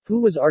Who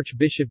was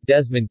Archbishop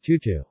Desmond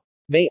Tutu?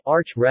 May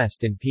Arch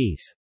rest in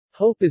peace.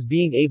 Hope is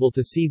being able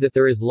to see that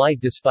there is light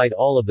despite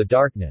all of the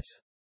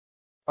darkness.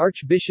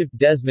 Archbishop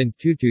Desmond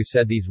Tutu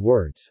said these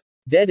words.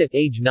 Dead at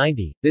age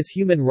 90, this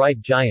human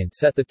right giant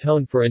set the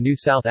tone for a new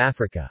South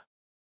Africa.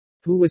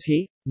 Who was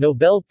he?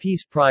 Nobel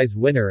Peace Prize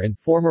winner and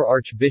former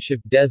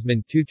Archbishop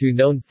Desmond Tutu,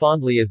 known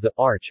fondly as the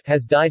Arch,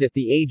 has died at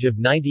the age of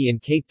 90 in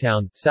Cape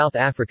Town, South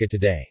Africa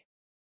today.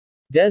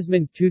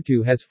 Desmond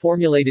Tutu has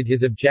formulated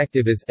his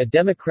objective as a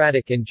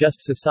democratic and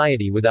just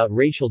society without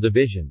racial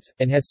divisions,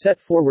 and has set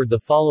forward the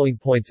following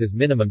points as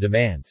minimum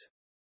demands.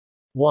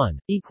 1.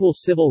 Equal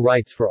civil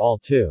rights for all.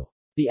 2.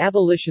 The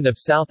abolition of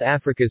South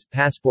Africa's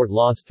passport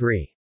laws.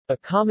 3. A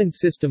common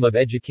system of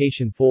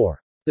education. 4.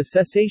 The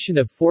cessation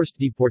of forced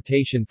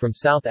deportation from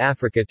South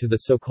Africa to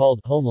the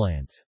so-called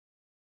homelands.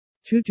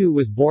 Tutu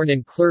was born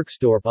in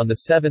Klerksdorp on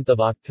 7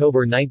 October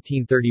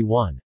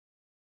 1931.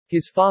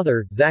 His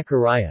father,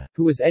 Zachariah,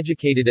 who was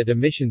educated at a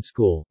mission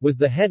school, was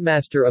the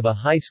headmaster of a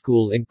high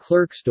school in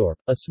Klerksdorp,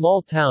 a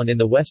small town in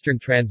the Western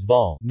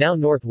Transvaal, now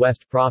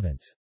Northwest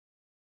Province.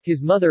 His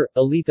mother,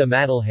 Aletha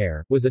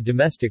Madelhair, was a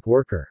domestic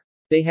worker.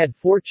 They had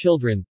 4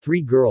 children,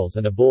 3 girls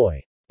and a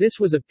boy. This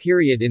was a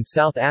period in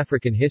South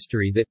African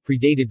history that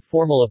predated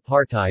formal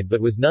apartheid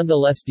but was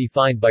nonetheless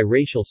defined by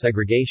racial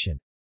segregation.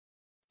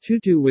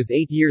 Tutu was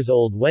 8 years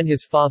old when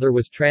his father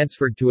was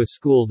transferred to a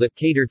school that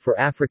catered for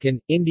African,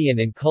 Indian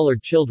and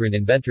colored children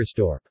in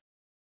Ventersdorp.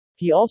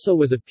 He also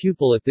was a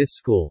pupil at this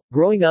school,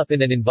 growing up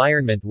in an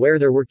environment where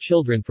there were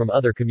children from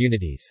other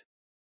communities.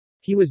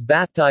 He was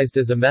baptized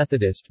as a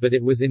Methodist, but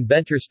it was in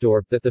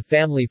Ventersdorp that the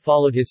family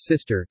followed his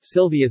sister,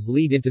 Sylvia's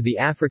lead into the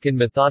African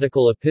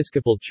Methodical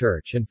Episcopal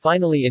Church, and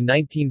finally in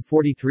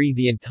 1943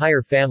 the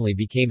entire family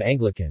became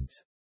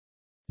Anglicans.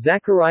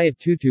 Zachariah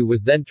Tutu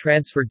was then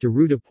transferred to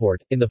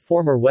Roodepoort, in the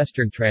former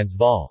Western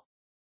Transvaal.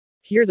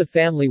 Here the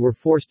family were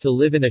forced to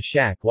live in a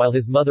shack while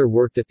his mother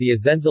worked at the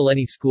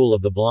Azenzaleni School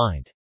of the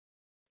Blind.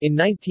 In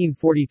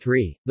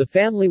 1943, the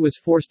family was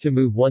forced to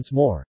move once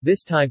more,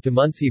 this time to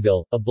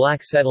Muncieville, a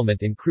black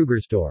settlement in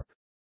Krugersdorp.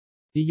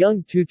 The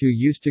young Tutu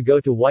used to go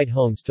to white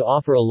homes to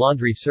offer a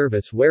laundry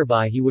service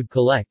whereby he would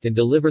collect and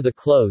deliver the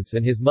clothes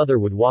and his mother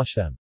would wash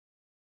them.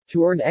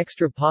 To earn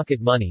extra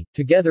pocket money,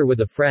 together with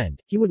a friend,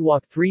 he would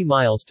walk 3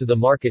 miles to the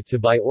market to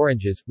buy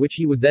oranges, which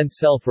he would then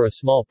sell for a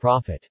small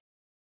profit.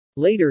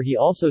 Later he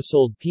also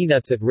sold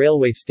peanuts at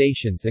railway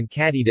stations and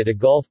caddied at a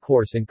golf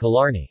course in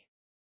Killarney.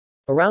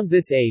 Around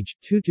this age,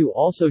 Tutu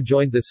also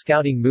joined the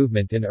scouting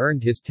movement and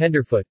earned his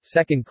tenderfoot,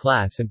 2nd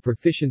class and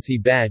proficiency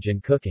badge in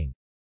cooking.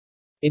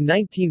 In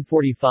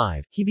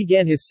 1945, he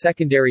began his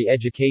secondary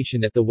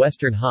education at the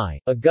Western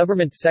High, a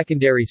government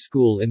secondary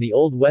school in the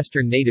old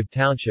Western Native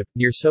Township,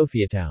 near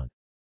Sophiatown.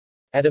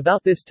 At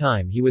about this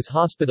time he was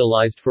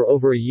hospitalized for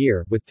over a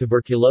year, with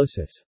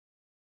tuberculosis.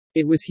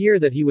 It was here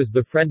that he was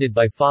befriended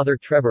by Father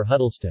Trevor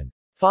Huddleston.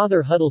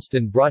 Father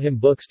Huddleston brought him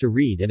books to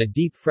read and a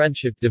deep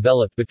friendship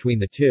developed between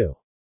the two.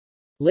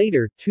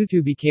 Later,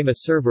 Tutu became a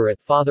server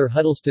at Father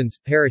Huddleston's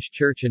parish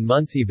church in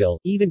Muncieville,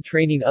 even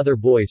training other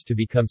boys to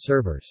become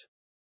servers.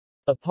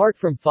 Apart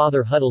from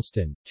Father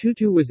Huddleston,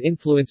 Tutu was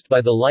influenced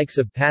by the likes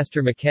of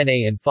Pastor McKenna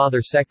and Father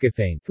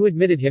Sekefane, who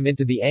admitted him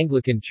into the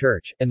Anglican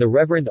Church, and the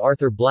Reverend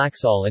Arthur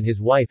Blacksall and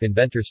his wife in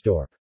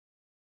Ventersdorp.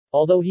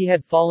 Although he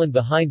had fallen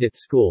behind at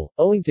school,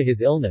 owing to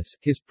his illness,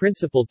 his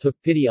principal took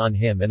pity on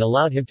him and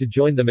allowed him to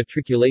join the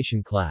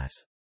matriculation class.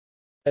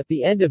 At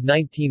the end of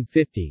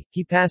 1950,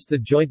 he passed the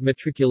Joint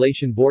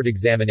Matriculation Board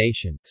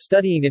examination,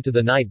 studying into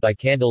the night by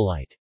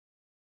candlelight.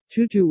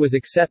 Tutu was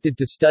accepted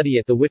to study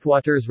at the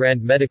Witwatersrand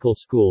Medical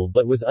School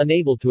but was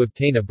unable to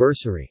obtain a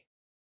bursary.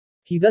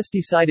 He thus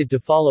decided to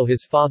follow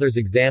his father's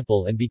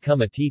example and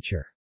become a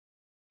teacher.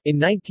 In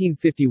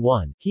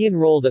 1951, he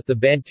enrolled at the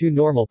Bantu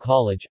Normal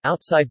College,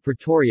 outside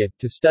Pretoria,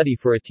 to study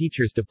for a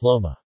teacher's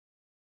diploma.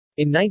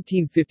 In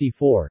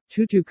 1954,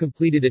 Tutu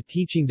completed a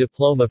teaching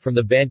diploma from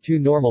the Bantu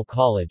Normal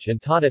College and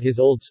taught at his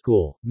old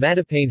school,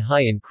 Mattapan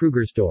High in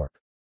Krugersdorp.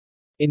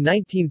 In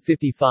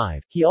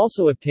 1955, he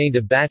also obtained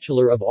a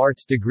Bachelor of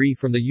Arts degree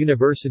from the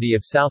University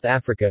of South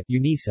Africa,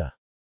 UNISA.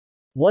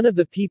 One of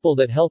the people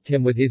that helped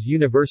him with his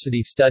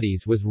university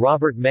studies was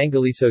Robert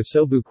Mangaliso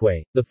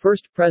Sobukwe, the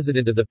first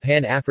president of the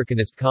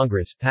Pan-Africanist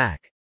Congress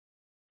 (PAC).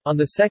 On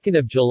 2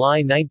 July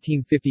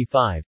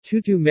 1955,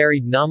 Tutu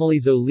married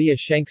Nomalizo Leah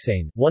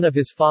Shenksane, one of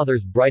his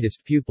father's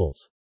brightest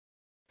pupils.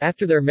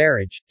 After their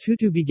marriage,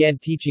 Tutu began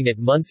teaching at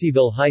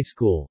Muncieville High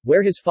School,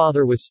 where his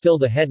father was still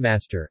the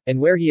headmaster, and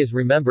where he is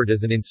remembered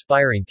as an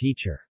inspiring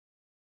teacher.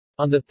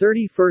 On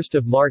 31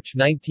 March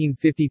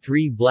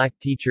 1953, black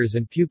teachers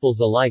and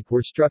pupils alike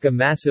were struck a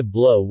massive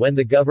blow when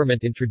the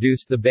government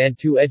introduced the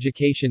Bantu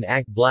Education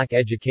Act Black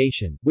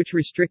Education, which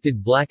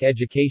restricted black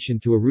education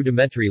to a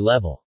rudimentary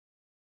level.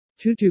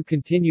 Tutu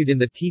continued in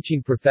the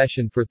teaching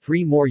profession for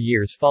 3 more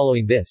years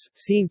following this,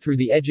 seeing through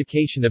the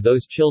education of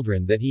those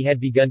children that he had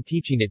begun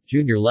teaching at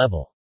junior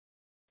level.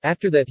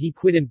 After that he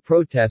quit in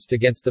protest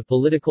against the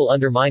political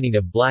undermining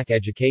of black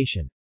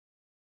education.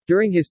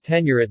 During his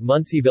tenure at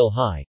Munseyville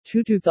High,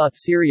 Tutu thought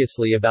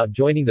seriously about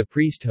joining the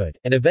priesthood,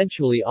 and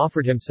eventually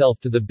offered himself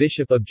to the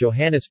Bishop of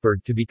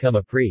Johannesburg to become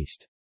a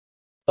priest.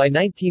 By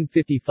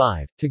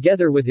 1955,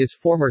 together with his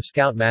former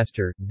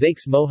scoutmaster,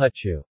 Zakes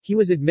Mohuchu, he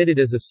was admitted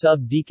as a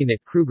sub-deacon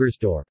at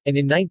Krugersdorp, and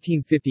in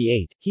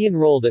 1958, he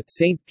enrolled at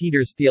St.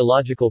 Peter's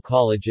Theological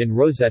College in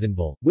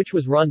Rosettenville, which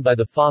was run by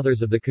the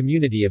Fathers of the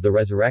Community of the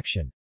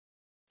Resurrection.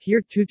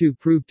 Here Tutu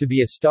proved to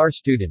be a star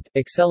student,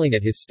 excelling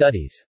at his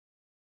studies.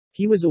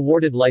 He was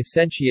awarded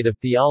Licentiate of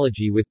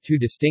Theology with 2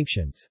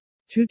 distinctions.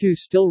 Tutu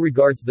still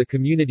regards the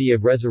Community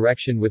of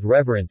Resurrection with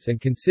reverence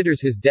and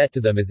considers his debt to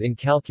them as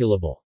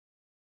incalculable.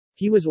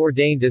 He was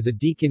ordained as a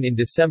deacon in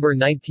December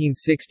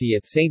 1960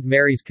 at St.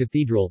 Mary's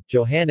Cathedral,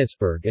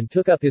 Johannesburg and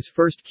took up his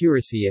first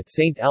curacy at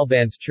St.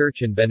 Albans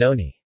Church in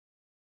Benoni.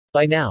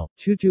 By now,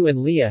 Tutu and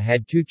Leah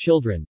had 2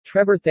 children,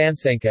 Trevor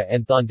Thamsanqa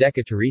and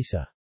Thondeka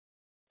Teresa.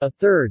 A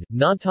third,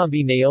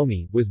 Nontombi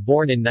Naomi, was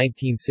born in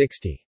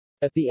 1960.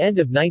 At the end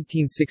of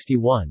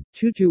 1961,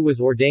 Tutu was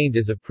ordained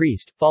as a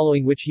priest,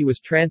 following which he was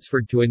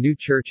transferred to a new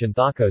church in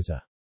Thokoza.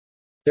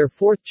 Their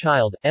 4th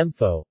child,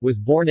 Mpho, was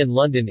born in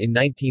London in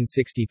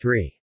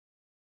 1963.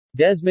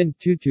 Desmond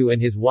Tutu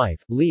and his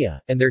wife,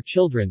 Leah, and their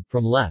children,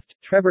 from left,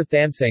 Trevor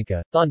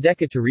Thamsanqa,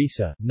 Thondeka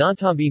Teresa,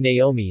 Nontombi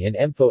Naomi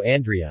and Mpho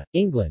Andrea,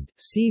 England,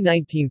 c.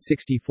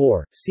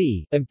 1964,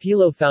 c.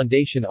 Impilo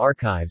Foundation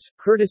Archives,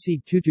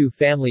 courtesy Tutu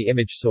Family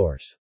Image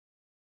Source.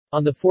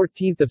 On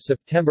 14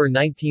 September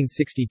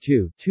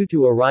 1962,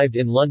 Tutu arrived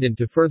in London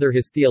to further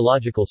his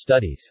theological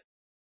studies.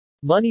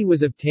 Money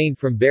was obtained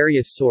from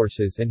various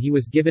sources and he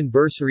was given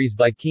bursaries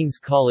by King's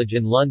College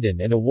in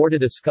London and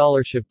awarded a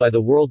scholarship by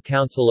the World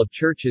Council of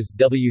Churches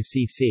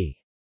WCC.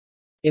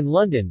 In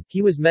London,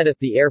 he was met at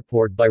the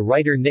airport by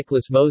writer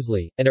Nicholas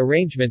Mosley, an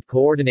arrangement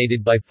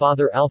coordinated by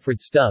Father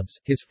Alfred Stubbs,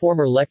 his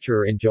former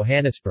lecturer in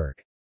Johannesburg.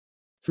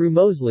 Through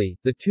Mosley,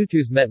 the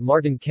Tutus met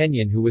Martin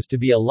Kenyon, who was to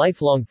be a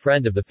lifelong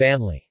friend of the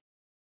family.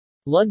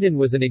 London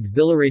was an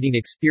exhilarating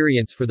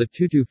experience for the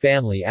Tutu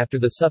family after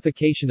the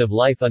suffocation of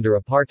life under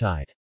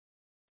apartheid.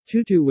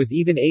 Tutu was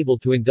even able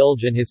to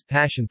indulge in his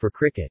passion for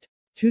cricket.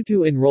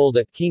 Tutu enrolled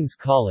at King's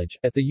College,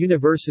 at the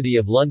University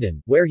of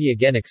London, where he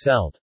again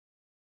excelled.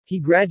 He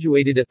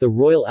graduated at the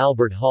Royal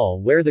Albert Hall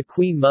where the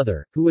Queen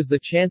Mother, who was the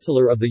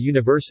Chancellor of the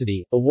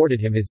university, awarded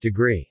him his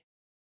degree.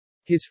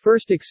 His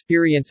first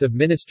experience of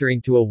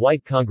ministering to a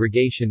white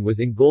congregation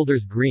was in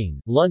Golders Green,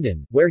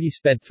 London, where he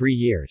spent 3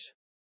 years.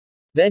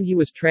 Then he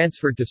was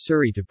transferred to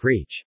Surrey to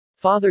preach.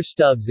 Father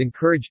Stubbs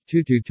encouraged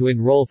Tutu to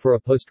enroll for a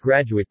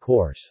postgraduate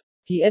course.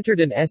 He entered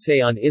an essay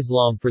on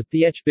Islam for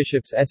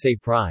Thearchbishop's Essay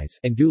Prize,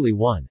 and duly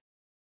won.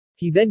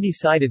 He then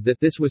decided that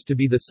this was to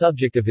be the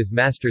subject of his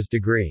master's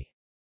degree.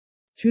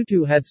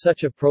 Tutu had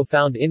such a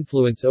profound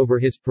influence over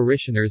his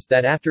parishioners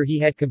that after he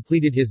had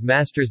completed his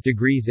master's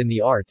degrees in the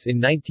arts in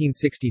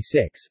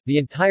 1966, the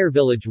entire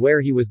village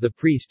where he was the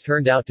priest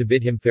turned out to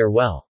bid him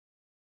farewell.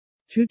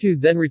 Tutu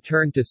then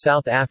returned to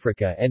South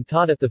Africa and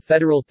taught at the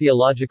Federal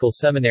Theological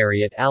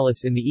Seminary at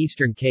Alice in the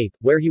Eastern Cape,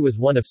 where he was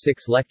one of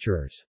 6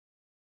 lecturers.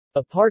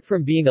 Apart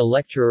from being a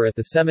lecturer at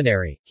the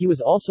seminary, he was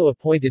also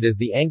appointed as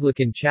the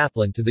Anglican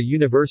chaplain to the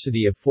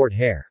University of Fort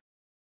Hare.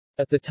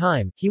 At the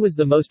time, he was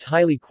the most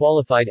highly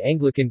qualified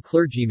Anglican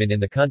clergyman in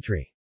the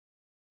country.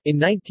 In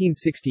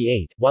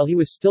 1968, while he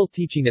was still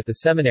teaching at the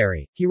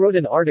seminary, he wrote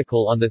an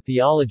article on the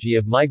theology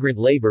of migrant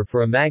labor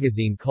for a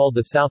magazine called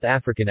the South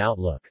African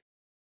Outlook.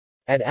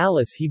 At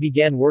Alice he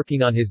began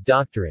working on his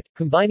doctorate,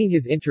 combining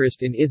his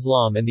interest in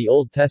Islam and the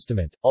Old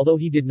Testament, although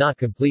he did not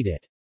complete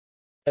it.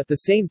 At the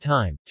same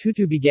time,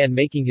 Tutu began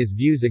making his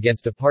views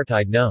against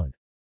apartheid known.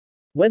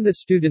 When the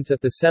students at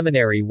the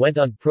seminary went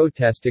on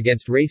protest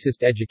against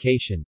racist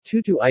education,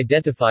 Tutu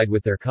identified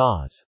with their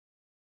cause.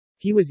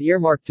 He was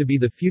earmarked to be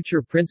the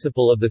future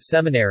principal of the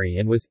seminary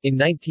and was, in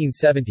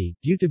 1970,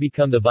 due to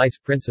become the vice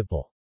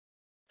principal.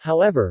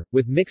 However,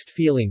 with mixed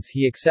feelings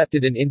he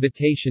accepted an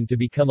invitation to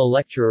become a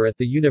lecturer at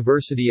the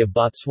University of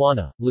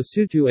Botswana,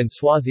 Lesotho and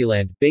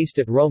Swaziland, based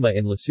at Roma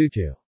in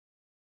Lesotho.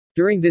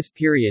 During this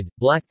period,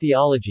 black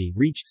theology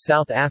reached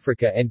South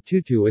Africa and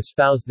Tutu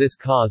espoused this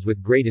cause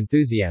with great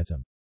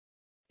enthusiasm.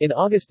 In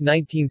August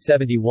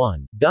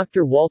 1971,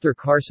 Dr. Walter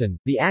Carson,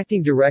 the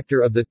acting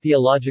director of the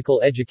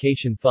Theological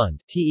Education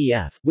Fund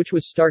 (TEF), which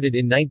was started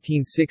in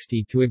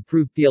 1960 to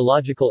improve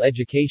theological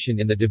education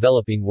in the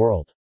developing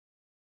world,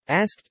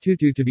 asked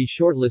Tutu to be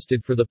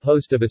shortlisted for the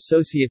post of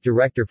Associate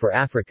Director for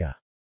Africa.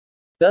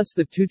 Thus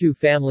the Tutu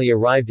family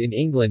arrived in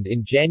England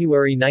in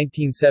January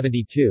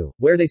 1972,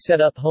 where they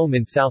set up home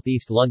in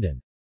southeast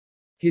London.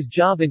 His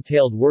job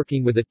entailed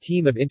working with a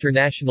team of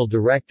international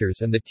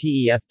directors and the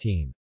TEF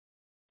team.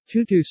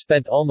 Tutu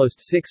spent almost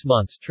 6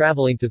 months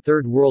traveling to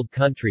third world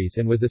countries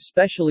and was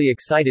especially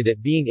excited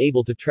at being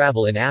able to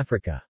travel in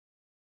Africa.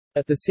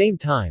 At the same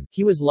time,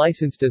 he was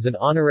licensed as an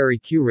honorary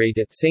curate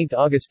at St.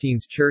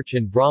 Augustine's Church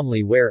in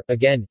Bromley where,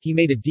 again, he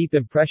made a deep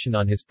impression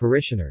on his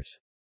parishioners.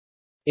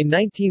 In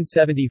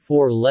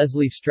 1974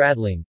 Leslie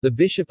Stradling, the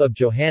Bishop of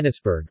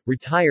Johannesburg,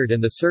 retired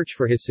and the search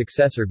for his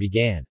successor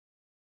began.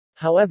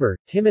 However,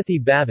 Timothy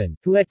Bavin,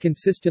 who had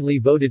consistently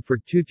voted for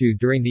Tutu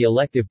during the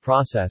elective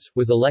process,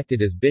 was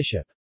elected as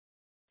bishop.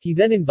 He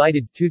then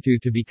invited Tutu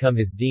to become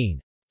his dean.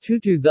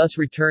 Tutu thus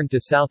returned to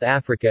South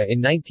Africa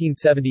in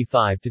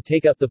 1975 to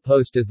take up the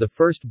post as the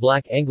first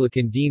black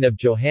Anglican dean of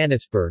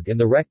Johannesburg and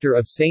the rector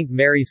of St.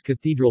 Mary's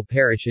Cathedral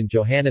Parish in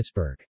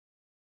Johannesburg.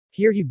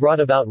 Here he brought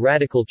about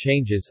radical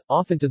changes,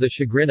 often to the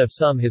chagrin of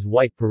some his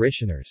white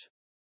parishioners.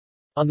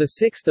 On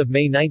 6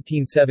 May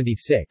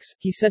 1976,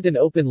 he sent an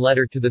open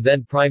letter to the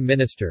then Prime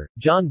Minister,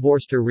 John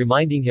Vorster,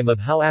 reminding him of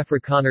how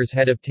Afrikaners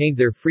had obtained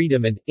their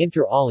freedom and,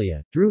 inter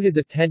alia, drew his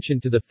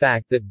attention to the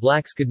fact that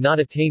blacks could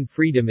not attain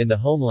freedom in the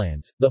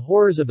homelands, the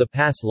horrors of the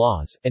pass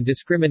laws, and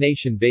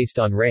discrimination based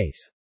on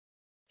race.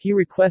 He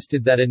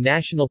requested that a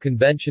national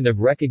convention of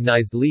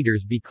recognized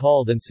leaders be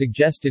called and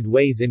suggested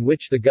ways in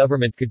which the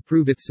government could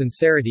prove its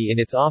sincerity in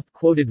its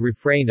oft-quoted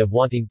refrain of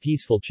wanting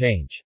peaceful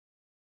change.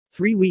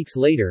 3 weeks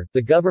later,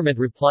 the government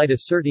replied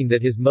asserting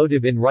that his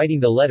motive in writing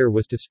the letter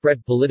was to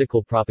spread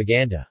political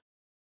propaganda.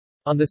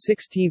 On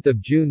 16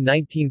 June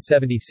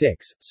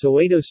 1976,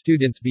 Soweto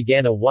students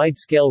began a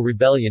wide-scale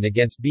rebellion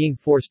against being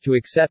forced to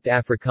accept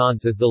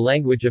Afrikaans as the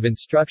language of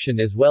instruction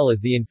as well as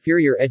the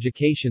inferior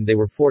education they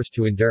were forced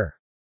to endure.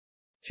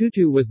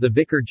 Tutu was the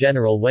vicar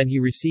general when he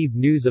received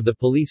news of the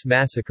police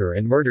massacre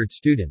and murdered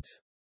students.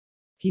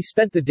 He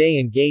spent the day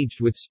engaged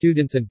with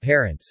students and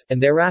parents,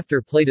 and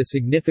thereafter played a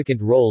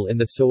significant role in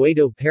the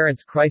Soweto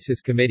Parents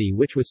Crisis Committee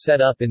which was set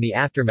up in the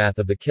aftermath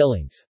of the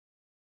killings.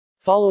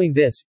 Following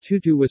this,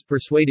 Tutu was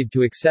persuaded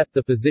to accept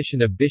the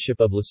position of Bishop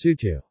of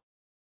Lesotho.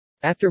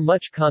 After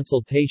much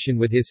consultation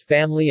with his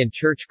family and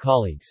church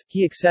colleagues,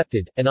 he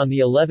accepted, and on the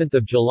 11th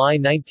of July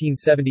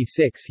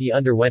 1976 he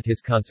underwent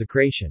his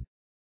consecration.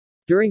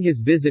 During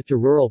his visit to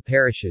rural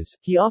parishes,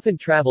 he often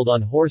traveled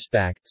on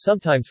horseback,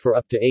 sometimes for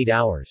up to 8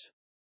 hours.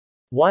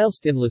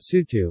 Whilst in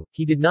Lesotho,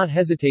 he did not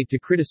hesitate to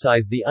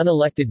criticize the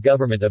unelected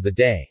government of the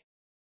day.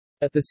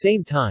 At the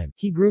same time,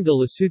 he groomed a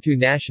Lesotho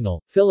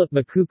national, Philip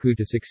Makuku,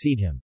 to succeed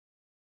him.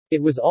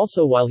 It was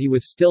also while he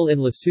was still in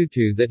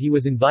Lesotho that he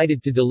was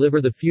invited to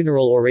deliver the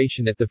funeral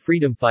oration at the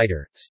freedom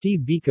fighter, Steve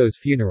Biko's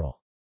funeral.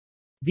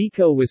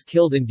 Biko was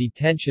killed in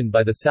detention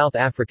by the South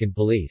African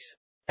police.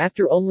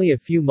 After only a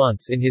few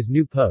months in his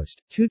new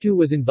post, Tutu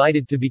was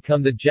invited to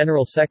become the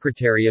General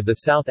Secretary of the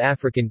South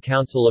African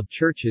Council of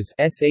Churches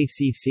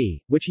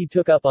 (SACC), which he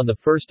took up on 1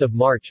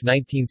 March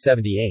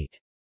 1978.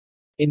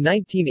 In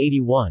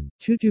 1981,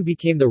 Tutu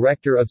became the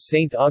rector of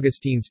St.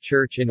 Augustine's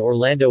Church in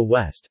Orlando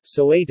West,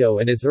 Soweto,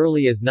 and as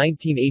early as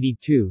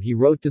 1982 he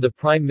wrote to the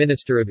Prime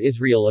Minister of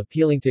Israel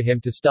appealing to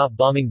him to stop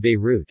bombing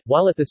Beirut,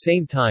 while at the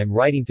same time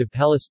writing to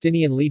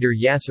Palestinian leader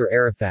Yasser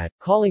Arafat,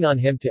 calling on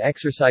him to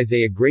exercise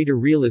a greater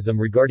realism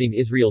regarding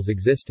Israel's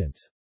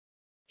existence.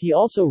 He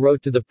also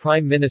wrote to the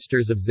Prime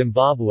Ministers of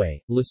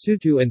Zimbabwe,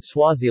 Lesotho and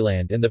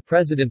Swaziland and the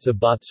Presidents of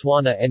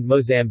Botswana and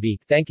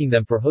Mozambique thanking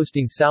them for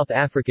hosting South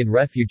African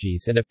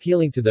refugees and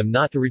appealing to them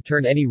not to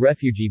return any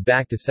refugee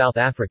back to South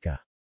Africa.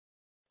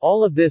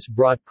 All of this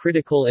brought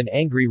critical and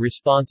angry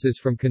responses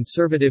from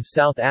conservative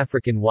South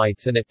African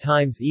whites and at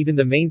times even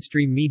the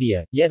mainstream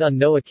media, yet on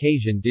no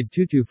occasion did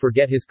Tutu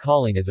forget his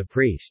calling as a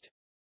priest.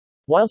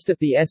 Whilst at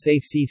the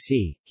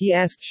SACC, he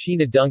asked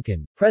Sheena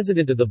Duncan,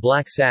 president of the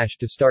Black Sash,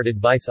 to start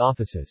advice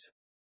offices.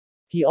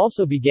 He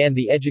also began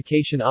the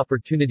Education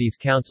Opportunities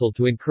Council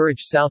to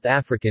encourage South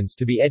Africans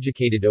to be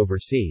educated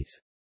overseas.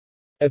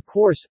 Of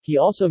course, he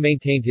also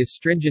maintained his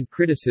stringent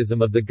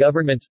criticism of the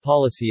government's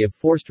policy of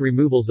forced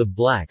removals of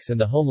blacks and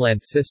the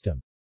homeland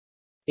system.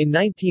 In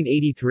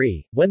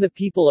 1983, when the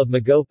people of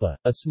Magopa,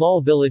 a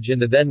small village in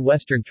the then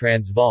Western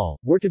Transvaal,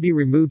 were to be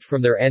removed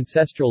from their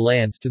ancestral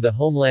lands to the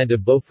homeland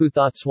of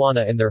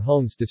Bophuthatswana and their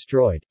homes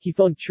destroyed, he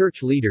phoned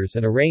church leaders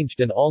and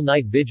arranged an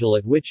all-night vigil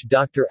at which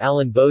Dr.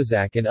 Alan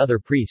Bozak and other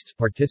priests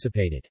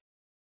participated.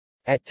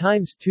 At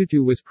times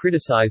Tutu was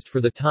criticized for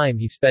the time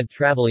he spent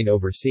traveling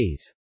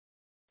overseas.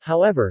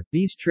 However,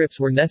 these trips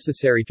were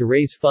necessary to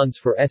raise funds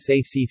for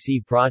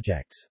SACC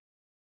projects.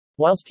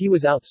 Whilst he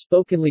was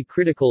outspokenly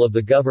critical of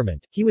the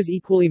government, he was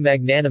equally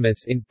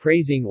magnanimous in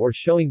praising or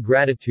showing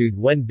gratitude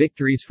when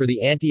victories for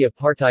the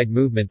anti-apartheid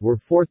movement were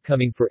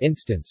forthcoming. For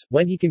instance,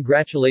 when he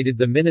congratulated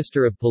the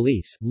Minister of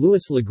Police,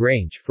 Louis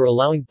Lagrange, for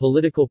allowing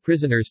political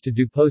prisoners to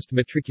do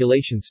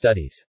post-matriculation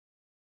studies.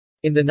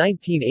 In the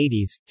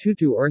 1980s,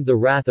 Tutu earned the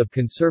wrath of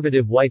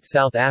conservative white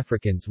South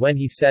Africans when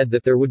he said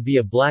that there would be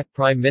a black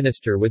prime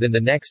minister within the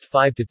next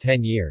 5 to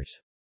 10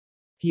 years.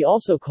 He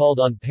also called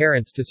on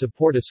parents to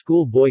support a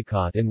school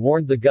boycott and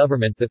warned the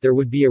government that there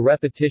would be a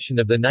repetition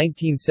of the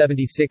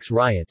 1976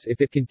 riots if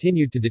it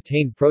continued to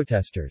detain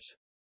protesters.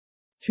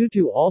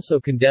 Tutu also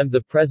condemned the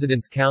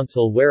President's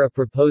Council where a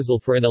proposal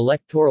for an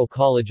electoral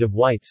college of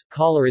whites,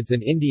 Colorids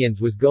and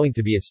Indians was going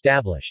to be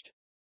established.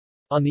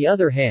 On the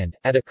other hand,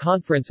 at a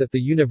conference at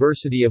the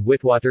University of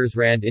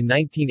Witwatersrand in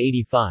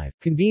 1985,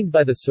 convened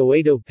by the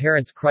Soweto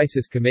Parents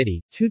Crisis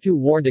Committee, Tutu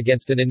warned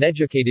against an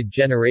uneducated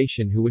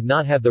generation who would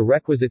not have the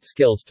requisite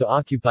skills to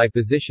occupy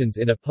positions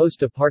in a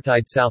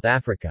post-apartheid South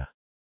Africa.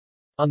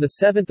 On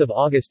 7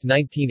 August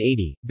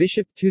 1980,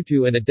 Bishop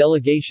Tutu and a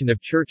delegation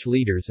of church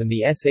leaders and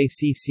the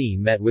SACC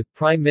met with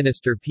Prime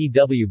Minister P.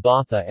 W.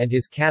 Botha and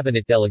his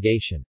cabinet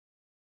delegation.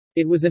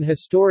 It was an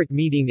historic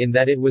meeting in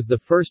that it was the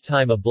first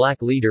time a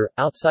black leader,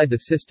 outside the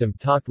system,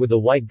 talked with a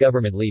white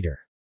government leader.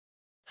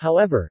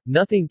 However,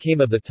 nothing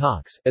came of the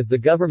talks, as the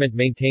government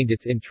maintained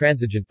its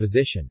intransigent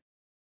position.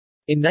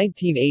 In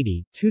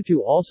 1980, Tutu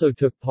also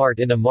took part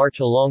in a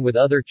march along with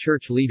other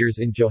church leaders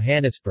in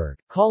Johannesburg,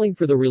 calling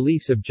for the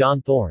release of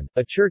John Thorne,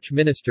 a church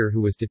minister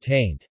who was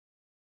detained.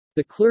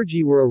 The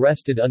clergy were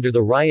arrested under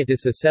the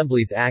Riotous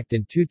Assemblies Act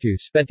and Tutu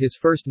spent his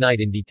first night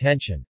in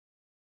detention.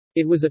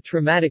 It was a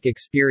traumatic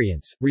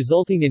experience,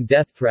 resulting in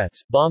death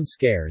threats, bomb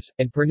scares,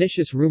 and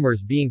pernicious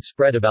rumors being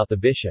spread about the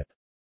bishop.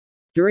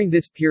 During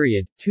this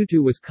period,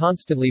 Tutu was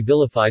constantly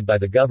vilified by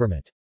the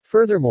government.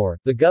 Furthermore,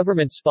 the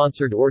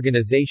government-sponsored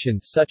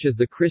organizations such as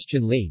the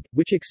Christian League,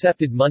 which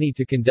accepted money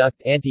to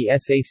conduct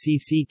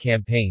anti-SACC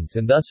campaigns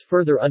and thus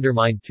further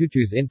undermined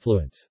Tutu's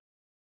influence.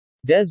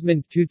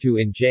 Desmond Tutu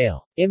in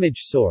jail.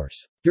 Image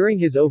source. During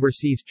his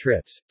overseas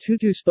trips,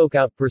 Tutu spoke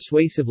out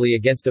persuasively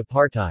against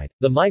apartheid,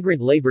 the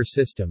migrant labor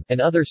system,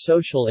 and other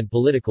social and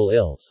political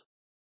ills.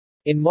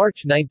 In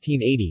March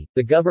 1980,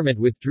 the government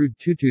withdrew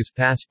Tutu's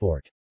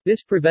passport.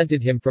 This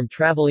prevented him from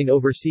traveling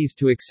overseas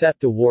to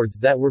accept awards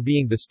that were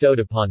being bestowed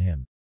upon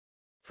him.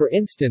 For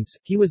instance,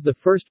 he was the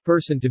first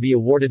person to be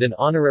awarded an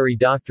honorary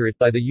doctorate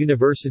by the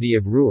University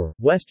of Ruhr,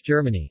 West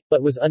Germany,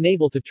 but was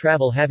unable to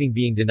travel having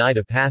been denied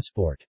a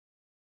passport.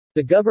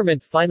 The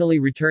government finally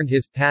returned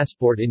his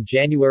passport in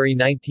January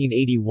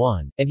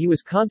 1981, and he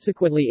was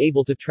consequently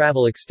able to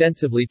travel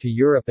extensively to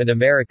Europe and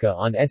America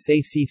on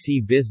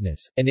SACC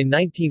business, and in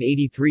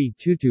 1983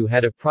 Tutu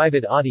had a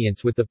private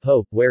audience with the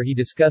Pope where he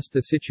discussed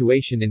the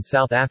situation in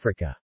South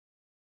Africa.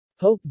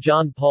 Pope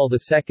John Paul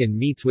II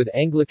meets with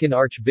Anglican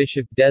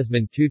Archbishop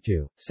Desmond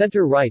Tutu,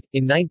 center-right,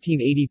 in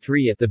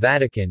 1983 at the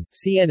Vatican.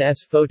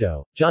 CNS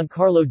photo,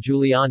 Giancarlo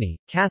Giuliani,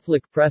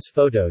 Catholic Press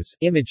photos,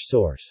 image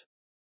source.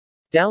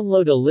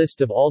 Download a list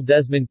of all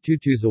Desmond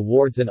Tutu's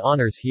awards and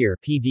honors here,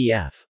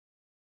 PDF.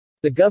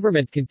 The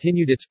government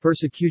continued its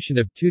persecution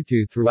of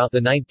Tutu throughout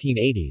the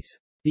 1980s.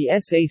 The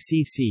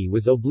SACC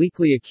was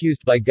obliquely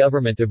accused by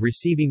government of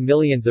receiving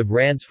millions of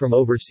rands from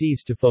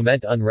overseas to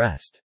foment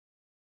unrest.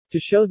 To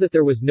show that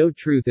there was no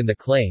truth in the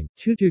claim,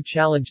 Tutu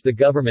challenged the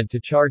government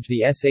to charge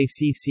the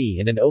SACC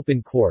in an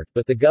open court,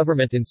 but the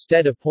government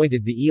instead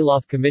appointed the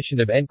Eloff Commission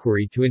of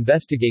Enquiry to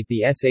investigate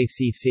the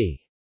SACC.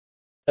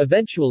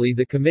 Eventually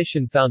the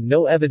commission found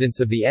no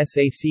evidence of the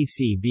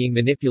SACC being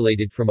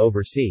manipulated from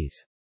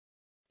overseas.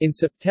 In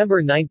September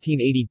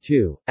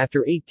 1982,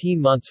 after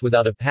 18 months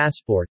without a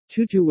passport,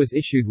 Tutu was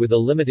issued with a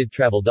limited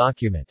travel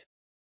document.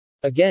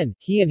 Again,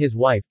 he and his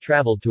wife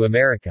traveled to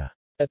America.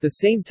 At the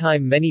same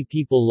time many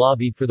people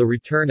lobbied for the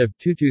return of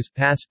Tutu's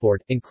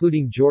passport,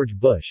 including George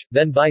Bush,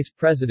 then Vice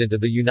President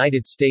of the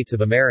United States of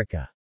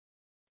America.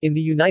 In the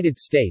United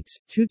States,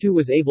 Tutu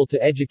was able to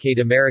educate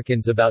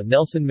Americans about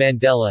Nelson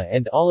Mandela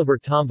and Oliver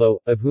Tambo,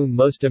 of whom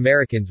most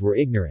Americans were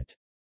ignorant.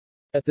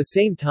 At the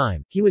same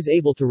time, he was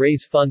able to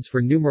raise funds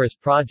for numerous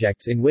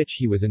projects in which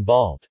he was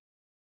involved.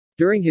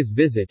 During his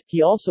visit,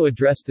 he also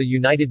addressed the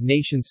United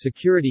Nations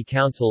Security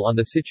Council on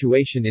the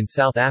situation in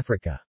South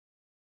Africa.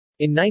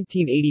 In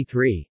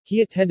 1983, he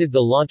attended the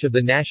launch of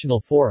the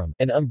National Forum,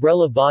 an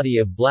umbrella body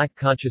of black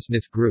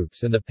consciousness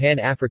groups, and the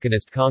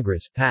Pan-Africanist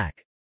Congress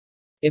 (PAC).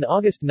 In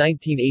August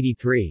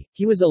 1983,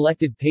 he was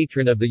elected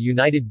patron of the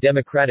United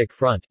Democratic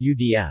Front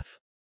 (UDF).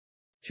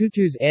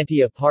 Tutu's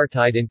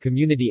anti-apartheid and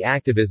community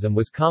activism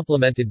was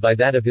complemented by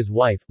that of his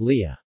wife,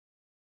 Leah.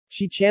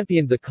 She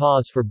championed the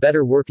cause for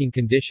better working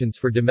conditions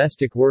for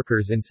domestic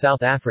workers in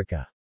South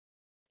Africa.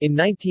 In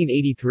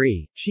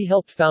 1983, she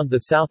helped found the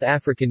South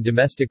African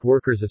Domestic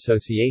Workers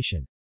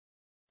Association.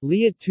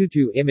 Leah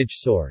Tutu image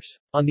source.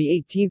 On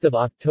 18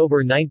 October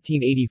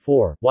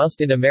 1984,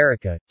 whilst in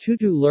America,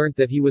 Tutu learnt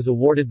that he was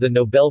awarded the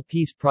Nobel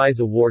Peace Prize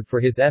Award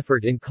for his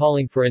effort in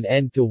calling for an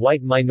end to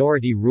white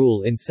minority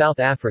rule in South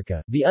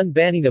Africa, the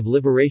unbanning of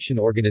liberation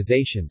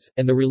organizations,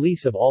 and the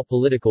release of all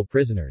political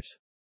prisoners.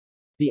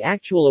 The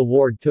actual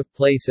award took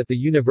place at the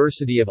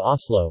University of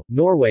Oslo,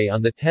 Norway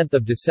on 10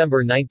 December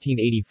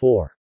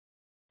 1984.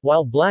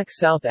 While black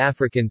South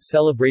Africans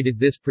celebrated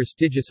this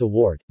prestigious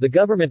award, the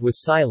government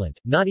was silent,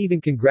 not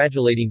even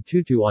congratulating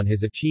Tutu on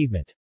his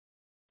achievement.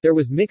 There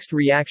was mixed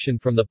reaction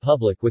from the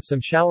public, with some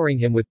showering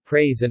him with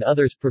praise and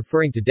others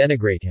preferring to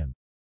denigrate him.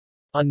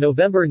 On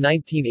November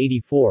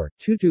 1984,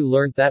 Tutu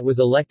learnt that was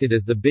elected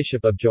as the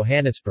Bishop of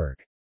Johannesburg.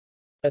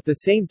 At the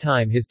same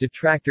time his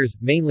detractors,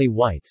 mainly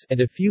whites,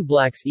 and a few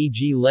blacks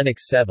e.g.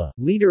 Lennox Seba,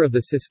 leader of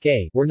the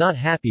Ciskei, were not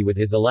happy with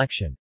his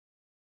election.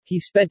 He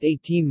spent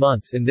 18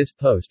 months in this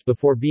post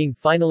before being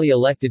finally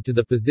elected to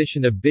the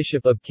position of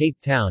Bishop of Cape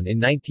Town in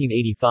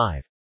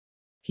 1985.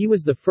 He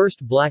was the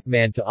first black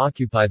man to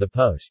occupy the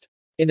post.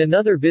 In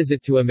another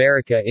visit to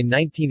America in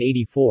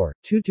 1984,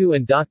 Tutu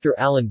and Dr.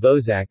 Alan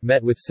Bozak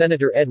met with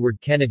Senator Edward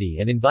Kennedy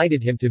and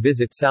invited him to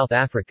visit South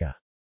Africa.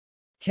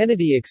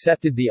 Kennedy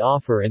accepted the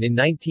offer and in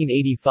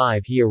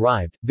 1985 he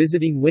arrived,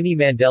 visiting Winnie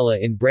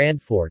Mandela in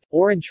Brandfort,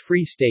 Orange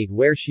Free State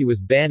where she was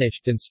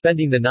banished and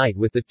spending the night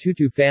with the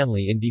Tutu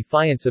family in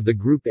defiance of the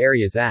Group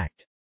Areas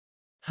Act.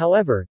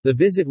 However, the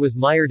visit was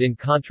mired in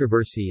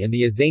controversy and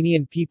the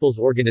Azanian People's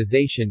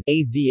Organization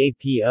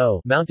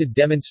 (AZAPO) mounted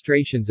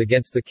demonstrations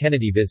against the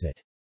Kennedy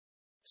visit.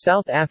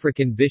 South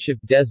African Bishop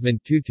Desmond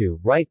Tutu,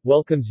 right,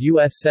 welcomes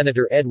U.S.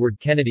 Senator Edward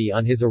Kennedy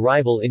on his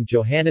arrival in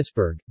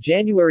Johannesburg,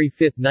 January 5,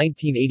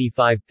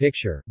 1985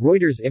 Picture,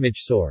 Reuters image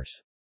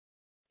source.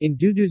 In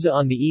Duduza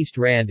on the East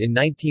Rand in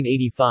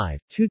 1985,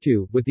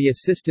 Tutu, with the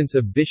assistance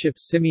of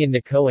Bishops Simeon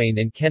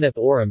Nkoane and Kenneth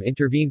Oram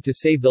intervened to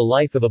save the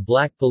life of a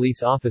black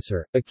police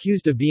officer,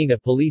 accused of being a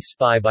police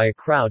spy by a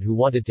crowd who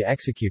wanted to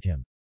execute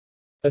him.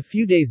 A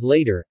few days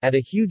later, at a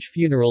huge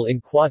funeral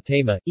in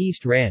Kwatema,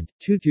 East Rand,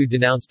 Tutu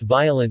denounced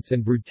violence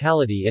and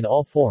brutality in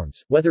all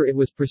forms, whether it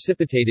was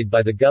precipitated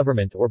by the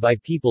government or by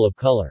people of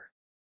color.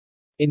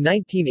 In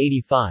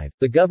 1985,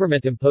 the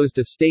government imposed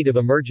a state of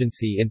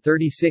emergency in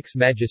 36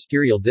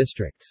 magisterial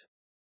districts.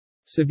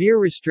 Severe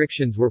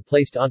restrictions were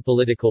placed on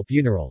political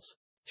funerals.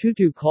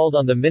 Tutu called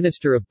on the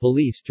Minister of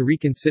Police to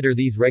reconsider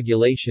these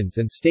regulations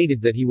and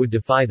stated that he would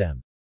defy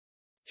them.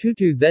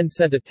 Tutu then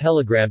sent a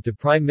telegram to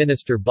Prime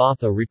Minister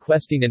Botha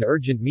requesting an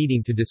urgent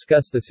meeting to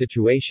discuss the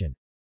situation.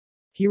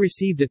 He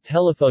received a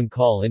telephone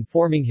call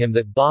informing him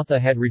that Botha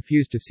had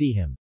refused to see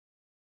him.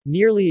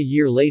 Nearly a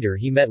year later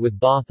he met with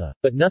Botha,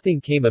 but nothing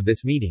came of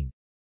this meeting.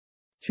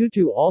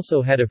 Tutu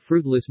also had a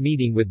fruitless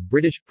meeting with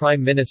British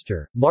Prime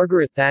Minister,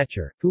 Margaret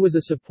Thatcher, who was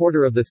a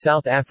supporter of the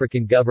South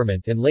African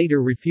government and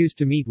later refused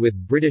to meet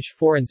with British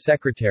Foreign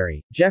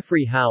Secretary,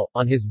 Geoffrey Howe,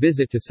 on his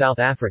visit to South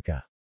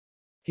Africa.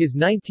 His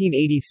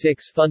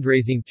 1986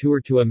 fundraising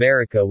tour to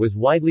America was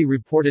widely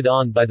reported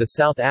on by the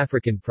South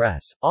African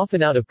press,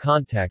 often out of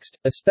context,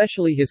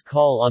 especially his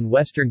call on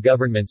Western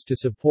governments to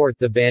support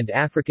the banned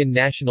African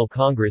National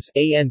Congress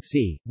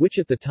 (ANC), which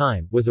at the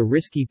time, was a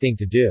risky thing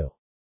to do.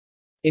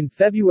 In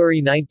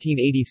February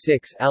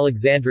 1986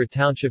 Alexandra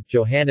Township,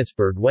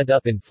 Johannesburg went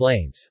up in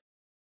flames.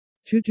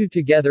 Tutu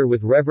together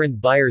with Reverend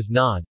Byers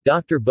Nod,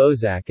 Dr.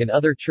 Bozak and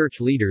other church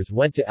leaders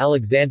went to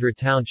Alexandra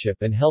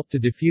Township and helped to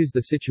defuse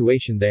the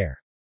situation there.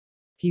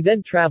 He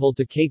then traveled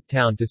to Cape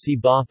Town to see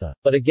Botha,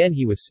 but again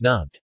he was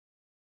snubbed.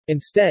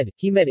 Instead,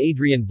 he met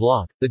Adrian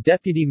Block, the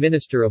Deputy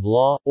Minister of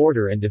Law,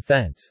 Order and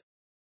Defense.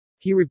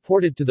 He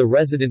reported to the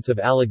residents of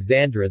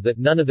Alexandra that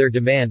none of their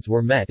demands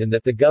were met and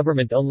that the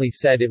government only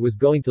said it was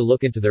going to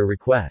look into their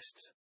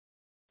requests.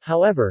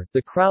 However,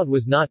 the crowd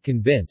was not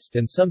convinced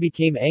and some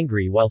became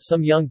angry while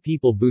some young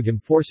people booed him,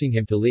 forcing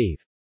him to leave.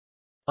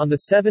 On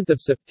 7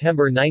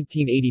 September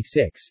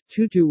 1986,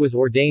 Tutu was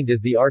ordained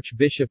as the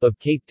Archbishop of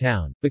Cape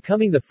Town,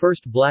 becoming the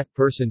first black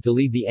person to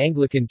lead the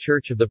Anglican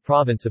Church of the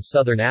province of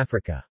Southern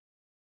Africa.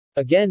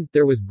 Again,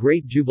 there was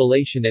great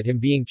jubilation at him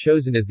being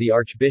chosen as the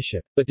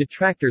Archbishop, but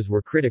detractors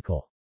were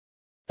critical.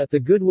 At the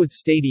Goodwood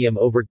Stadium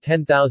over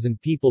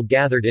 10,000 people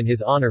gathered in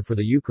his honor for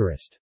the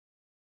Eucharist.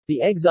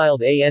 The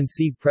exiled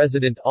ANC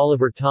President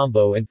Oliver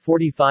Tambo and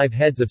 45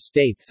 heads of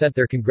state sent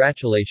their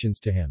congratulations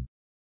to him.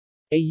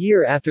 A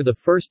year after the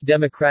first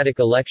democratic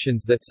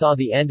elections that saw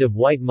the end of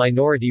white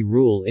minority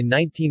rule in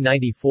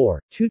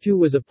 1994, Tutu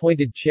was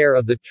appointed chair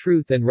of the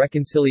Truth and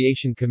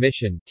Reconciliation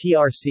Commission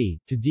 (TRC)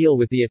 to deal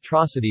with the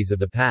atrocities of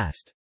the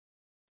past.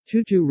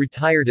 Tutu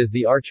retired as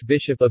the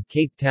Archbishop of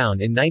Cape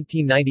Town in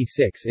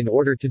 1996 in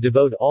order to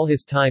devote all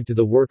his time to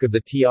the work of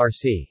the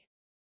TRC.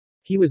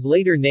 He was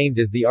later named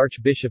as the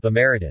Archbishop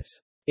Emeritus.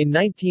 In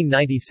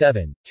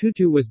 1997,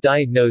 Tutu was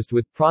diagnosed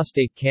with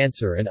prostate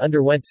cancer and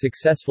underwent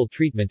successful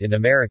treatment in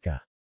America.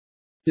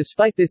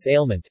 Despite this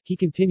ailment, he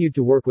continued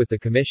to work with the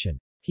commission.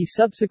 He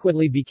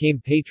subsequently became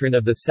patron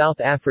of the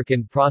South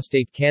African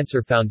Prostate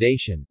Cancer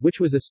Foundation, which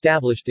was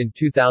established in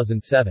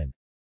 2007.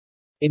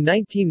 In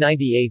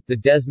 1998 the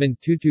Desmond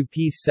Tutu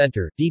Peace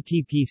Center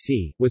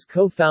DTPC, was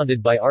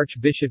co-founded by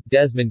Archbishop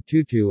Desmond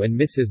Tutu and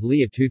Mrs.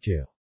 Leah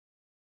Tutu.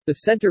 The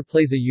center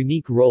plays a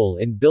unique role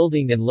in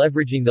building and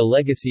leveraging the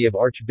legacy of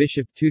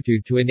Archbishop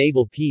Tutu to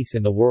enable peace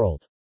in the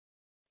world.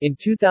 In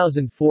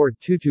 2004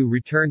 Tutu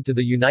returned to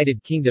the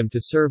United Kingdom to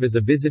serve as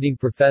a visiting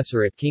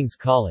professor at King's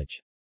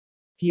College.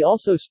 He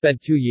also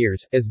spent 2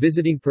 years, as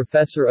visiting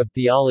professor of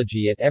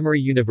theology at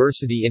Emory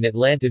University in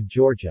Atlanta,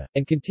 Georgia,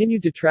 and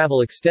continued to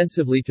travel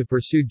extensively to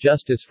pursue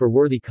justice for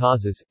worthy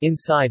causes,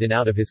 inside and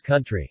out of his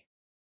country.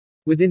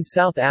 Within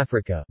South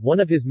Africa,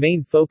 one of his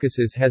main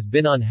focuses has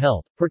been on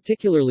health,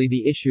 particularly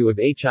the issue of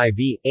HIV,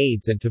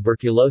 AIDS and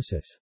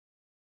tuberculosis.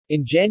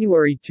 In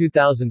January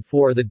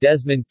 2004 the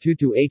Desmond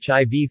Tutu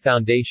HIV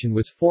Foundation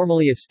was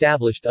formally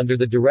established under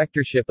the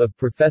directorship of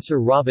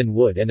Professor Robin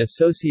Wood and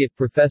Associate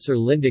Professor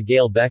Linda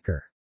Gale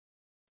Becker.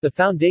 The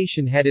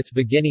foundation had its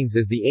beginnings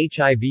as the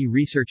HIV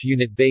research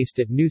unit based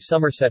at New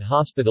Somerset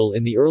Hospital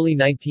in the early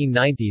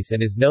 1990s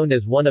and is known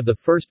as one of the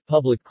first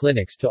public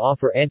clinics to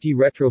offer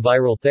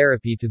antiretroviral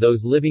therapy to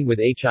those living with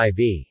HIV.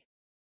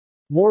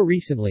 More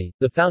recently,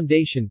 the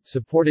foundation,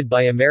 supported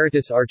by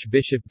Emeritus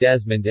Archbishop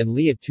Desmond and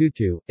Leah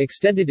Tutu,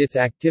 extended its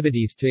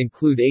activities to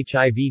include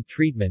HIV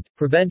treatment,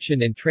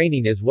 prevention and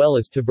training as well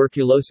as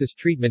tuberculosis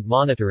treatment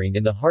monitoring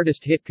in the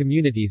hardest-hit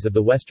communities of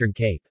the Western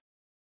Cape.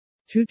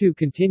 Tutu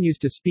continues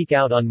to speak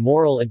out on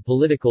moral and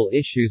political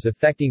issues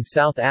affecting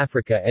South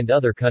Africa and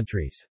other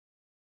countries.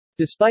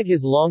 Despite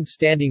his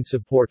long-standing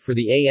support for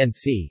the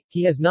ANC,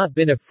 he has not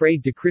been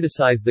afraid to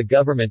criticize the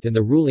government and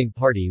the ruling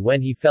party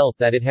when he felt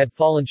that it had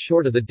fallen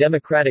short of the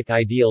democratic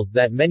ideals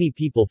that many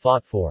people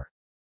fought for.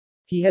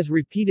 He has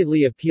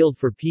repeatedly appealed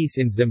for peace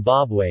in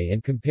Zimbabwe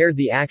and compared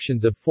the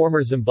actions of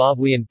former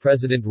Zimbabwean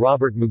President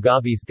Robert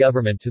Mugabe's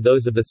government to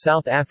those of the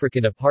South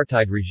African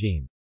apartheid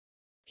regime.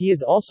 He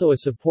is also a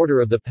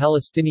supporter of the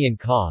Palestinian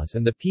cause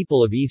and the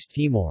people of East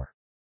Timor.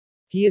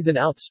 He is an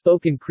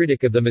outspoken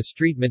critic of the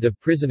mistreatment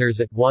of prisoners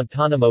at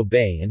Guantanamo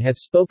Bay and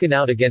has spoken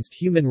out against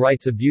human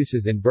rights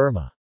abuses in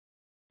Burma.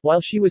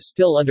 While she was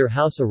still under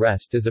house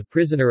arrest as a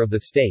prisoner of the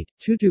state,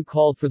 Tutu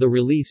called for the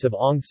release of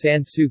Aung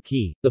San Suu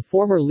Kyi, the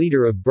former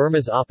leader of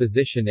Burma's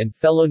opposition and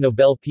fellow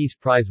Nobel Peace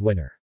Prize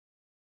winner.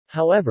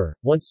 However,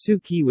 once Suu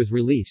Kyi was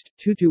released,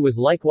 Tutu was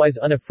likewise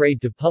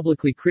unafraid to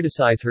publicly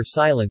criticize her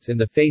silence in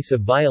the face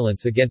of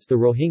violence against the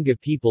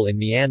Rohingya people in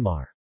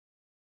Myanmar.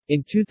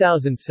 In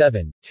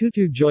 2007,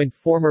 Tutu joined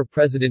former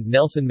President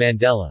Nelson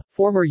Mandela,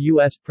 former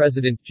U.S.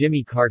 President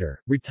Jimmy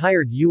Carter,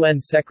 retired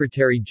UN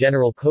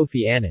Secretary-General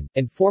Kofi Annan,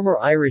 and former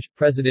Irish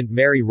President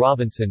Mary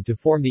Robinson to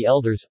form the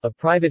Elders, a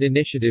private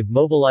initiative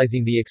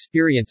mobilizing the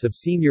experience of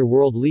senior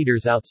world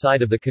leaders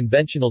outside of the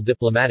conventional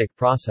diplomatic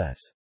process.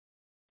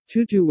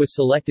 Tutu was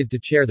selected to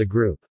chair the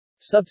group.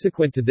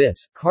 Subsequent to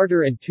this,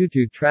 Carter and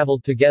Tutu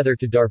traveled together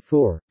to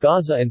Darfur,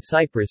 Gaza and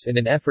Cyprus in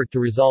an effort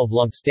to resolve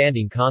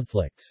long-standing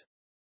conflicts.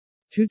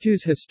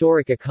 Tutu's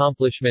historic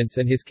accomplishments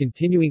and his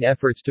continuing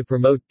efforts to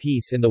promote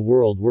peace in the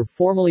world were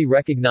formally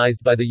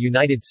recognized by the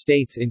United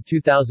States in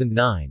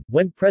 2009,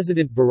 when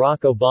President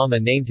Barack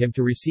Obama named him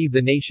to receive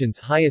the nation's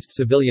highest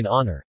civilian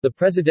honor, the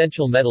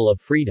Presidential Medal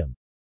of Freedom.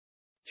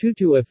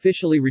 Tutu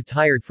officially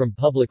retired from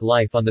public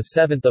life on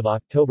 7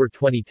 October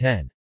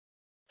 2010.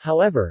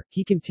 However,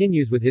 he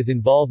continues with his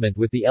involvement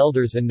with the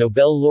Elders and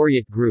Nobel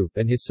Laureate Group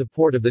and his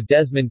support of the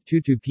Desmond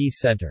Tutu Peace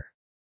Center.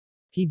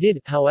 He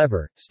did,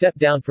 however, step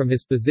down from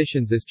his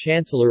positions as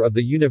Chancellor of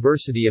the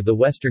University of the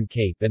Western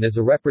Cape and as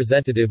a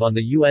representative on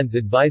the UN's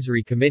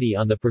Advisory Committee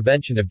on the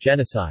Prevention of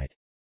Genocide.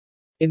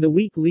 In the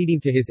week leading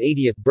to his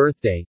 80th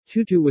birthday,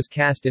 Tutu was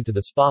cast into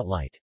the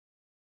spotlight.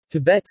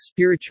 Tibet's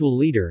spiritual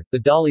leader, the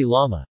Dalai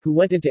Lama, who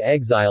went into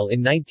exile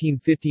in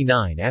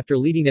 1959 after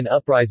leading an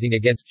uprising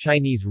against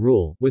Chinese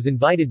rule, was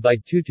invited by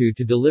Tutu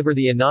to deliver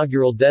the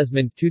inaugural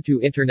Desmond Tutu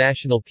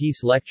International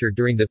Peace Lecture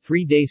during the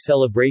three-day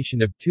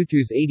celebration of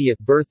Tutu's 80th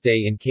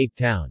birthday in Cape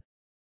Town.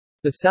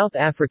 The South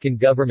African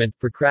government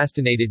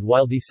procrastinated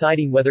while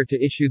deciding whether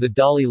to issue the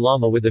Dalai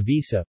Lama with a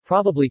visa,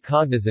 probably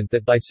cognizant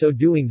that by so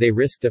doing they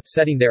risked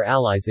upsetting their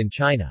allies in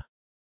China.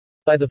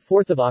 By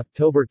 4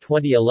 October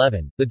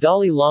 2011, the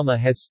Dalai Lama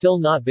has still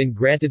not been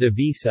granted a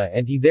visa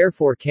and he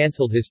therefore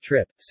cancelled his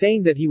trip,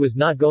 saying that he was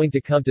not going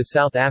to come to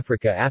South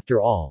Africa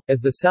after all,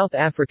 as the South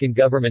African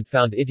government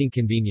found it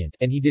inconvenient,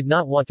 and he did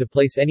not want to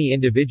place any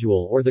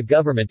individual or the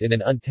government in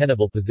an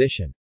untenable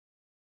position.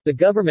 The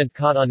government,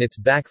 caught on its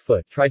back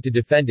foot, tried to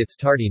defend its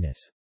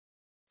tardiness.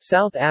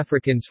 South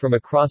Africans from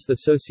across the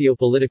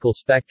socio-political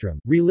spectrum,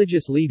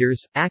 religious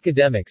leaders,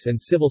 academics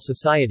and civil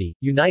society,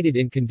 united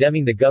in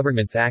condemning the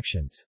government's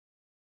actions.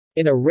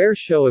 In a rare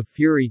show of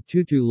fury,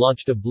 Tutu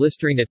launched a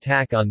blistering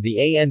attack on the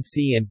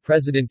ANC and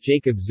President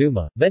Jacob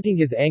Zuma, venting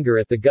his anger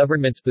at the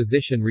government's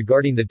position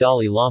regarding the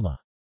Dalai Lama.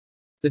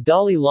 The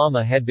Dalai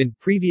Lama had been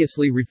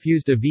previously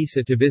refused a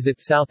visa to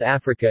visit South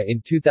Africa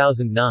in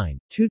 2009.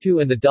 Tutu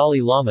and the Dalai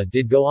Lama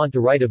did go on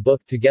to write a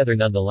book together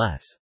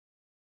nonetheless.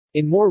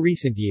 In more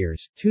recent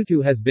years,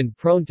 Tutu has been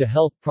prone to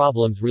health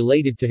problems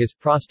related to his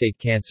prostate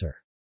cancer.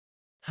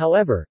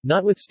 However,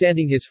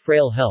 notwithstanding his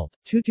frail health,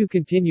 Tutu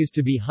continues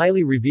to be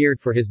highly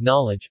revered for his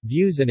knowledge,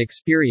 views and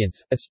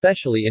experience,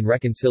 especially in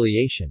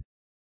reconciliation.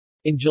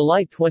 In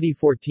July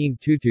 2014,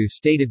 Tutu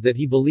stated that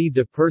he believed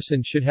a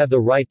person should have the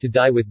right to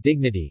die with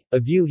dignity, a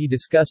view he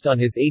discussed on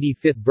his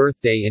 85th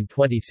birthday in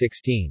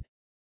 2016.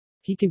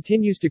 He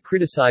continues to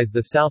criticize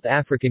the South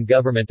African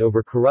government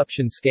over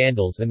corruption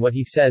scandals and what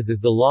he says is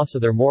the loss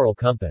of their moral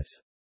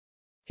compass.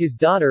 His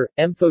daughter,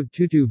 Mfode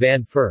Tutu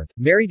van Furth,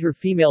 married her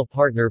female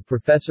partner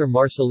Professor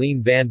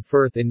Marceline van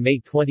Furth in May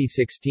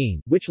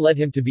 2016, which led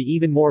him to be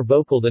even more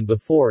vocal than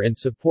before in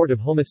support of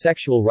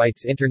homosexual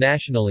rights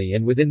internationally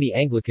and within the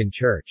Anglican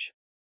Church.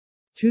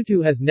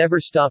 Tutu has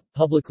never stopped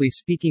publicly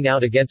speaking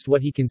out against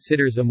what he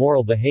considers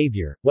immoral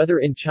behavior, whether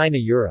in China,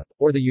 Europe,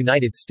 or the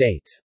United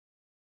States.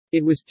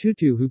 It was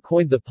Tutu who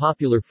coined the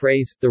popular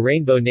phrase, the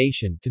Rainbow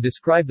Nation, to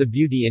describe the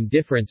beauty and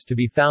difference to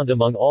be found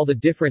among all the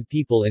different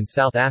people in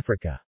South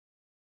Africa.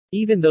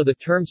 Even though the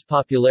term's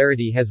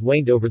popularity has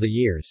waned over the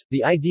years,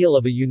 the ideal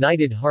of a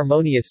united,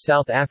 harmonious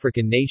South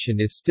African nation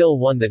is still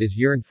one that is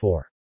yearned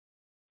for.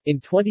 In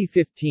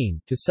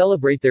 2015, to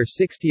celebrate their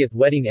 60th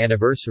wedding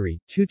anniversary,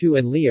 Tutu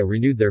and Leah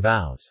renewed their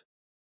vows.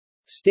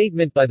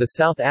 Statement by the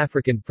South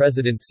African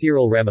President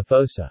Cyril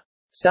Ramaphosa.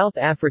 South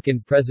African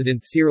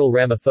President Cyril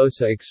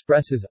Ramaphosa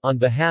expresses, on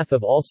behalf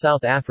of all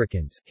South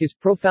Africans, his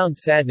profound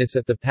sadness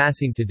at the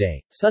passing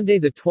today, Sunday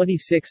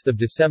 26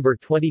 December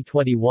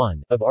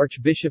 2021, of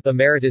Archbishop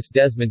Emeritus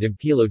Desmond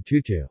Mpilo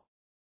Tutu.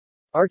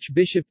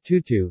 Archbishop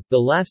Tutu, the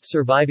last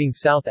surviving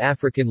South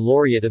African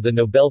laureate of the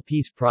Nobel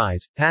Peace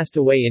Prize, passed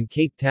away in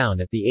Cape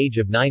Town at the age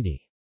of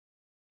 90.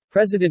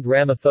 President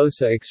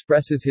Ramaphosa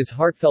expresses his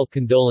heartfelt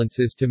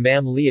condolences to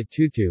Mam Leah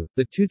Tutu,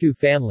 the Tutu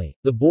family,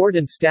 the board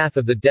and staff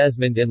of the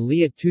Desmond and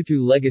Leah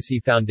Tutu Legacy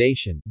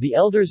Foundation, the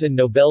elders and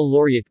Nobel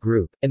Laureate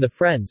Group, and the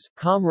friends,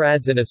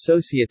 comrades and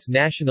associates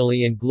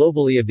nationally and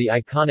globally of the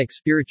iconic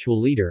spiritual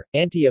leader,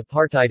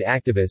 anti-apartheid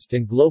activist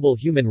and global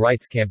human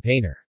rights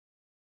campaigner.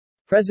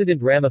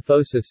 President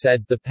Ramaphosa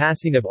said, "The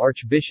passing of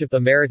Archbishop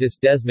Emeritus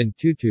Desmond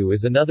Tutu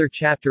is another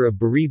chapter of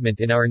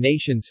bereavement in our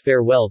nation's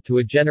farewell to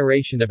a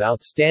generation of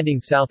outstanding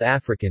South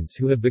Africans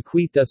who have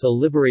bequeathed us a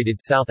liberated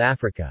South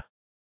Africa."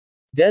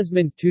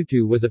 Desmond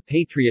Tutu was a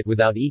patriot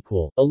without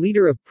equal, a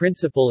leader of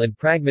principle and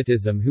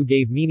pragmatism who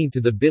gave meaning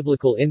to the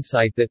biblical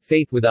insight that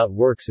faith without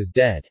works is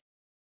dead.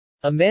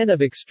 A man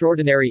of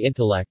extraordinary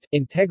intellect,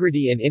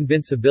 integrity and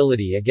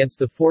invincibility against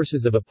the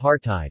forces of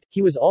apartheid,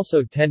 he was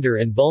also tender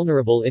and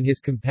vulnerable in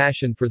his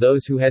compassion for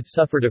those who had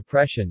suffered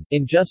oppression,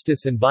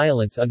 injustice and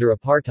violence under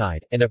apartheid,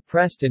 and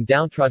oppressed and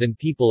downtrodden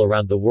people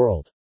around the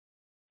world.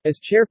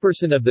 As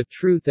chairperson of the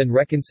Truth and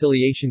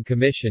Reconciliation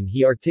Commission,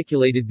 he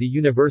articulated the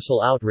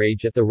universal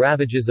outrage at the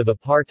ravages of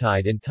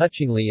apartheid and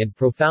touchingly and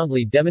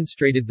profoundly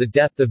demonstrated the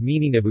depth of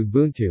meaning of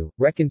Ubuntu,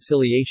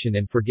 reconciliation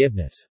and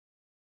forgiveness.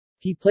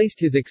 He placed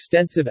his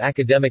extensive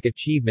academic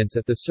achievements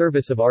at the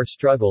service of our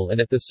struggle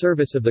and at the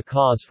service of the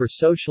cause for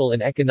social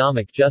and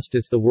economic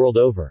justice the world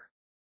over.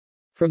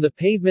 From the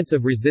pavements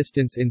of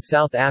resistance in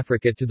South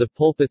Africa to the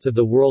pulpits of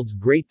the world's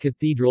great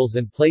cathedrals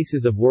and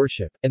places of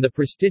worship, and the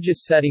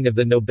prestigious setting of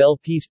the Nobel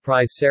Peace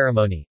Prize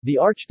ceremony, the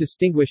Arch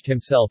distinguished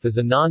himself as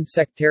a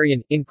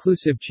non-sectarian,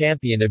 inclusive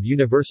champion of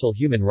universal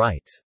human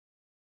rights.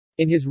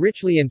 In his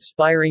richly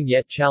inspiring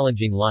yet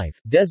challenging life,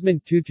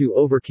 Desmond Tutu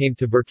overcame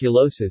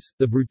tuberculosis,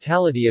 the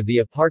brutality of the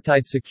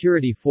apartheid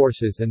security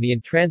forces and the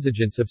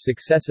intransigence of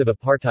successive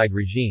apartheid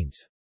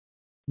regimes.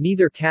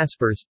 Neither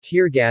Caspers,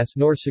 tear gas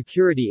nor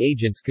security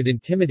agents could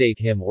intimidate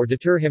him or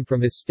deter him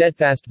from his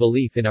steadfast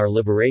belief in our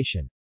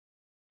liberation.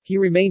 He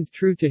remained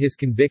true to his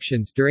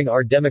convictions during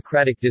our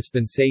democratic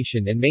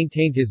dispensation and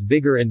maintained his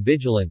vigor and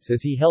vigilance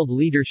as he held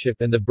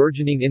leadership and the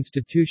burgeoning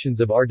institutions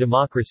of our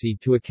democracy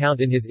to account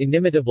in his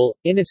inimitable,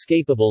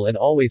 inescapable and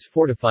always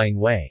fortifying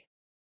way.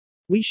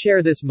 We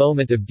share this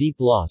moment of deep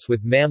loss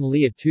with Mam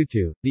Leah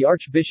Tutu, the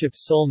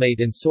Archbishop's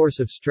soulmate and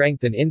source of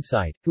strength and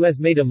insight, who has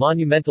made a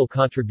monumental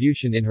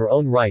contribution in her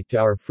own right to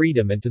our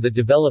freedom and to the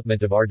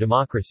development of our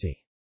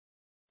democracy.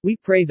 We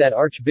pray that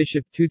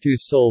Archbishop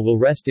Tutu's soul will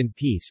rest in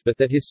peace but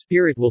that his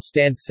spirit will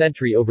stand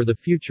sentry over the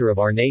future of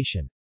our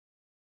nation.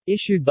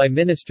 Issued by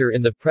Minister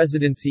in the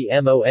Presidency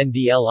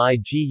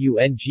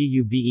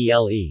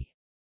Mondligungubele.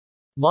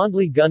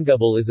 Mondli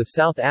Gungubele is a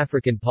South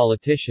African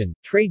politician,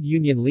 trade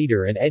union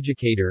leader and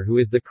educator who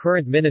is the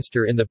current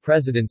minister in the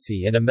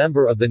presidency and a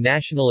member of the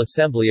National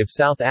Assembly of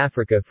South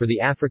Africa for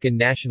the African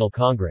National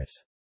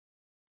Congress.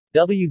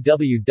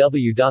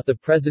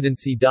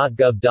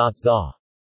 www.thepresidency.gov.za